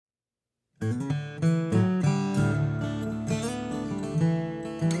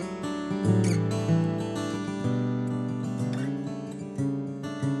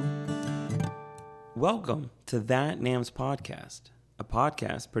Welcome to That NAMS podcast, a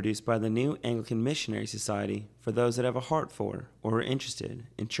podcast produced by the New Anglican Missionary Society for those that have a heart for or are interested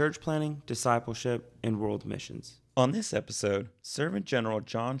in church planning, discipleship, and world missions. On this episode, Servant General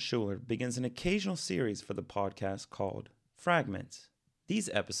Jon Shuler begins an occasional series for the podcast called Fragments. These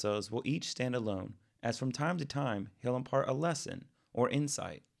episodes will each stand alone, as from time to time he'll impart a lesson or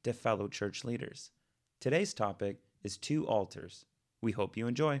insight to fellow church leaders. Today's topic is 2 altars. We hope you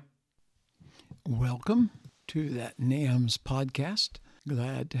enjoy. Welcome to That NAMS podcast.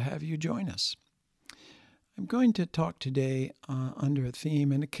 Glad to have you join us. I'm going to talk today under a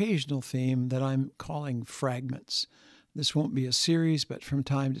theme, an occasional theme that I'm calling Fragments. This won't be a series, but from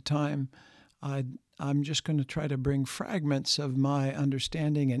time to time, I'm just going to try to bring fragments of my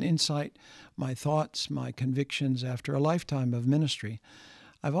understanding and insight, my thoughts, my convictions after a lifetime of ministry.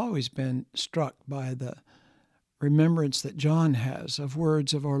 I've always been struck by the remembrance that John has of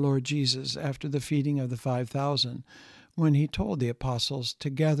words of our Lord Jesus after the feeding of the 5,000, when he told the apostles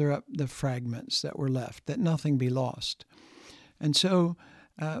to gather up the fragments that were left, that nothing be lost. And so,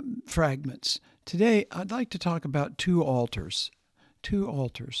 fragments. Today, I'd like to talk about 2 altars. 2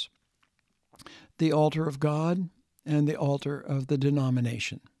 altars. The altar of God and the altar of the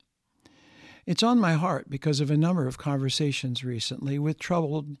denomination. It's on my heart because of a number of conversations recently with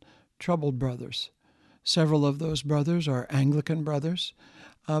troubled brothers. Several of those brothers are Anglican brothers,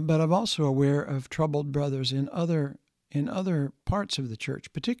 but I'm also aware of troubled brothers in other parts of the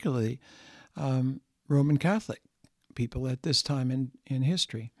church, particularly Roman Catholic people at this time in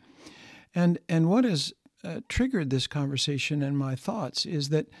history. And what has triggered this conversation and my thoughts is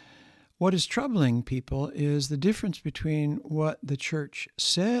that what is troubling people is the difference between what the church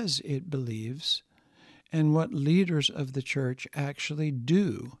says it believes and what leaders of the church actually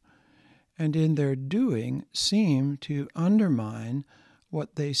do, and in their doing seem to undermine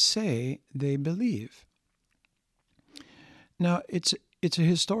what they say they believe. Now, it's a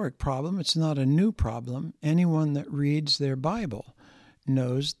historic problem. It's not a new problem. Anyone that reads their Bible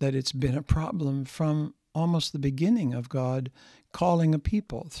knows that it's been a problem from almost the beginning of God calling a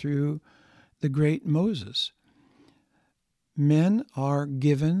people through the great Moses. Men are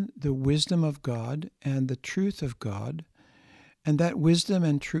given the wisdom of God and the truth of God, and that wisdom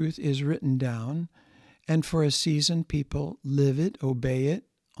and truth is written down, and for a season people live it, obey it,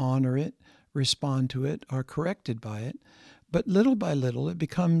 honor it, respond to it, are corrected by it. But little by little it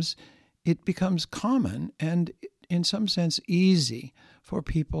becomes common and in some sense easy for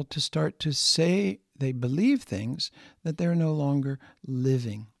people to start to say they believe things that they're no longer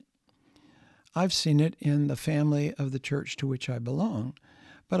living. I've seen it in the family of the church to which I belong,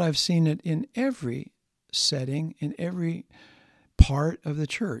 but I've seen it in every setting, in every part of the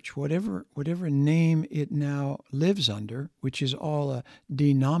church, whatever name it now lives under, which is all a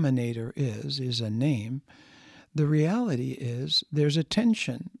denominator is a name. The reality is there's a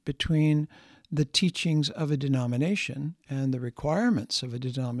tension between the teachings of a denomination and the requirements of a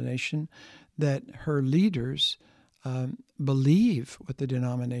denomination, that her leaders believe what the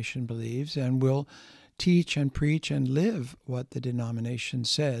denomination believes and will teach and preach and live what the denomination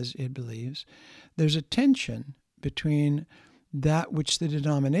says it believes. There's a tension between that which the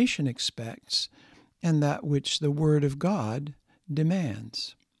denomination expects and that which the Word of God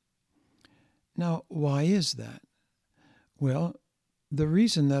demands. Now, why is that? Well, the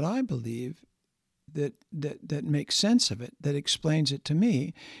reason that I believe that makes sense of it, that explains it to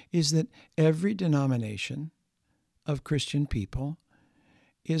me, is that every denomination of Christian people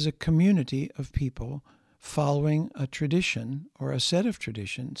is a community of people following a tradition or a set of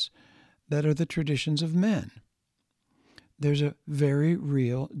traditions that are the traditions of men. There's a very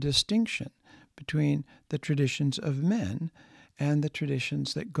real distinction between the traditions of men and the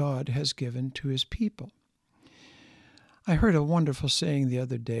traditions that God has given to his people. I heard a wonderful saying the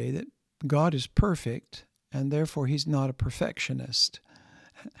other day that God is perfect and therefore he's not a perfectionist.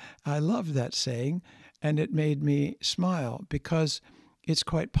 I loved that saying, and it made me smile because it's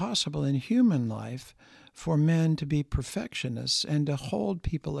quite possible in human life for men to be perfectionists and to hold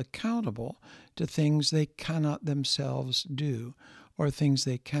people accountable to things they cannot themselves do or things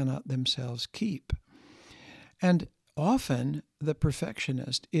they cannot themselves keep. And often the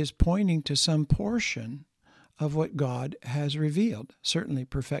perfectionist is pointing to some portion of what God has revealed, certainly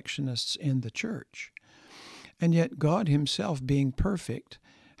perfectionists in the church. And yet God himself, being perfect,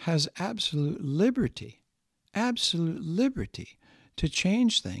 has absolute liberty to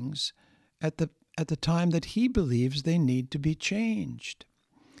change things at the time that he believes they need to be changed.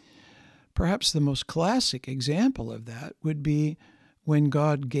 Perhaps the most classic example of that would be when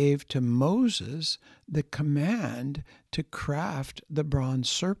God gave to Moses the command to craft the bronze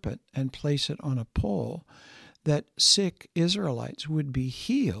serpent and place it on a pole, that sick Israelites would be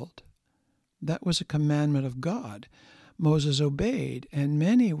healed. That was a commandment of God. Moses obeyed, and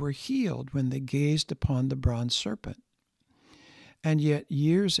many were healed when they gazed upon the bronze serpent. And yet,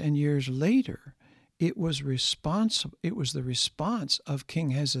 years and years later, it was the response of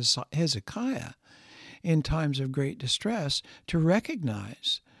King Hezekiah in times of great distress to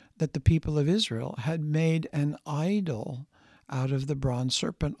recognize that the people of Israel had made an idol out of the bronze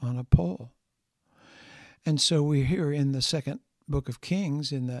serpent on a pole. And so we hear in the second book of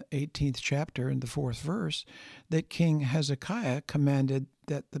Kings, in the 18th chapter, in the 4th verse, that King Hezekiah commanded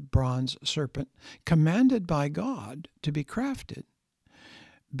that the bronze serpent, commanded by God to be crafted,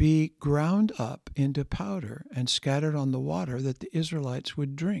 be ground up into powder and scattered on the water that the Israelites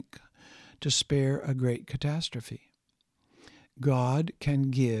would drink, to spare a great catastrophe. God can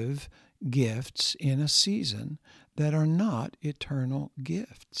give gifts in a season that are not eternal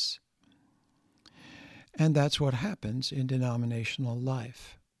gifts. And that's what happens in denominational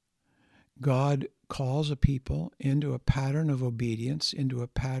life. God calls a people into a pattern of obedience, into a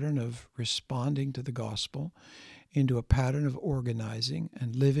pattern of responding to the gospel, into a pattern of organizing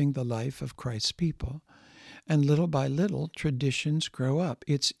and living the life of Christ's people. And little by little, traditions grow up.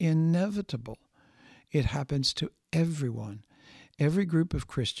 It's inevitable. It happens to everyone. Every group of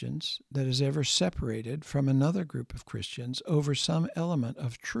Christians that is ever separated from another group of Christians over some element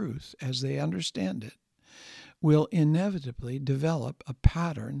of truth as they understand it will inevitably develop a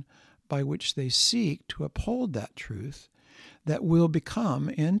pattern by which they seek to uphold that truth that will become,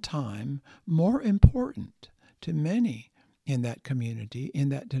 in time, more important to many in that community, in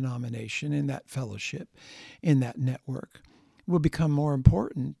that denomination, in that fellowship, in that network, will become more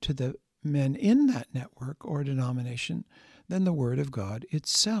important to the men in that network or denomination than the Word of God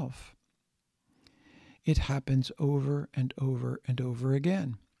itself. It happens over and over and over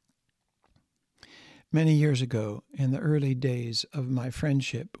again. Many years ago, in the early days of my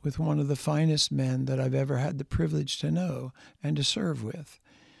friendship with one of the finest men that I've ever had the privilege to know and to serve with,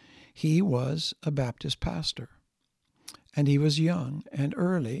 he was a Baptist pastor. And he was young and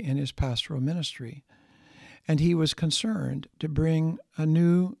early in his pastoral ministry. And he was concerned to bring a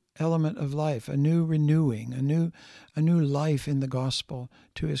new element of life, a new renewing, a new life in the gospel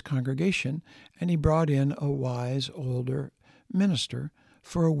to his congregation. And he brought in a wise older minister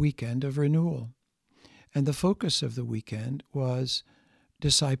for a weekend of renewal. And the focus of the weekend was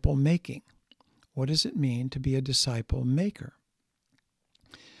disciple making. What does it mean to be a disciple maker?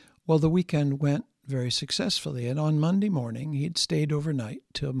 Well, the weekend went very successfully, and on Monday morning, he'd stayed overnight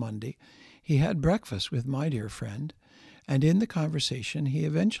till Monday. He had breakfast with my dear friend, and in the conversation, he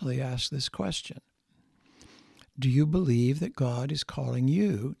eventually asked this question: do you believe that God is calling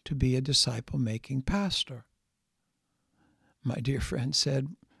you to be a disciple-making pastor? My dear friend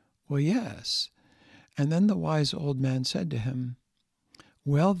said, well, yes. And then the wise old man said to him,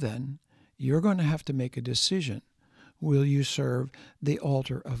 well then, you're going to have to make a decision. Will you serve the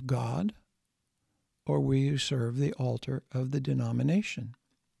altar of God, or will you serve the altar of the denomination?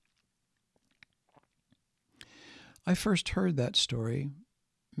 I first heard that story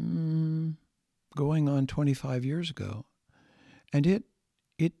going on 25 years ago, and it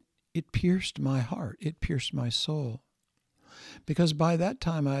pierced my heart. It pierced my soul. Because by that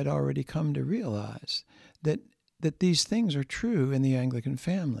time I had already come to realize that these things are true in the Anglican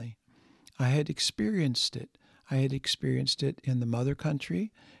family. I had experienced it. I had experienced it in the mother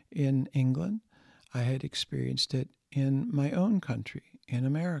country, in England. I had experienced it in my own country, in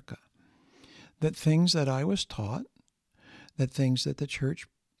America. That things that I was taught, that things that the church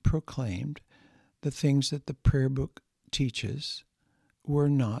proclaimed, the things that the prayer book teaches, were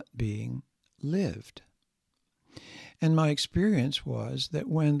not being lived. And my experience was that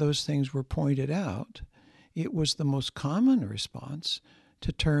when those things were pointed out, it was the most common response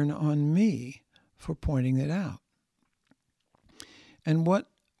to turn on me for pointing it out. And what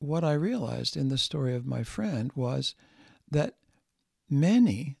I realized in the story of my friend was that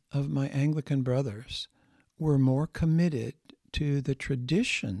many of my Anglican brothers were more committed to the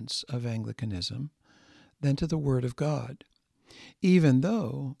traditions of Anglicanism than to the Word of God, even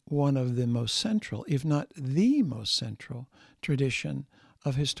though one of the most central, if not the most central, tradition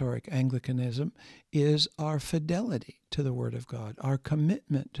of historic Anglicanism is our fidelity to the Word of God, our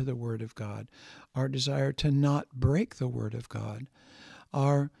commitment to the Word of God, our desire to not break the Word of God,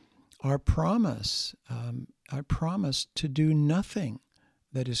 our promise to do nothing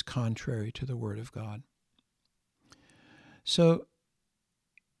that is contrary to the Word of God. So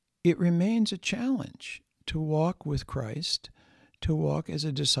it remains a challenge to walk with Christ, to walk as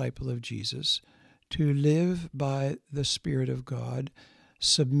a disciple of Jesus, to live by the Spirit of God,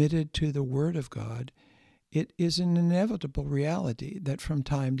 submitted to the Word of God, it is an inevitable reality that from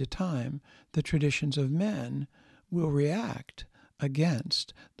time to time the traditions of men will react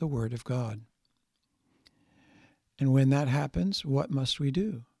against the Word of God. And when that happens, what must we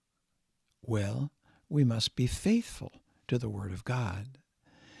do? Well, we must be faithful to the Word of God.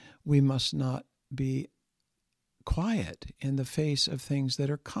 We must not be quiet in the face of things that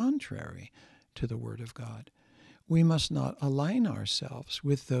are contrary to the Word of God. We must not align ourselves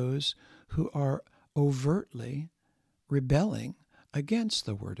with those who are overtly rebelling against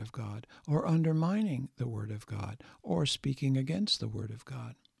the Word of God, or undermining the Word of God, or speaking against the Word of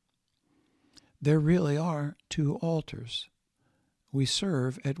God. There really are two altars. We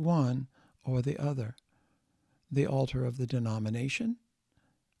serve at one or the other, the altar of the denomination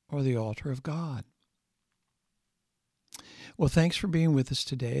or the altar of God. Well, thanks for being with us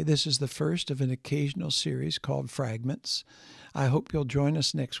today. This is the first of an occasional series called Fragments. I hope you'll join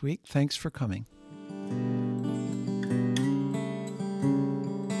us next week. Thanks for coming.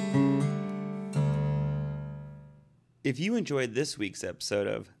 If you enjoyed this week's episode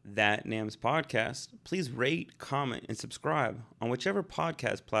of That NAMS Podcast, please rate, comment, and subscribe on whichever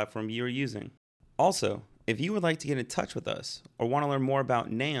podcast platform you are using. Also, if you would like to get in touch with us or want to learn more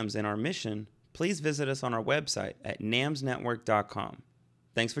about NAMS and our mission, please visit us on our website at namsnetwork.com.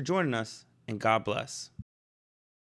 Thanks for joining us, and God bless.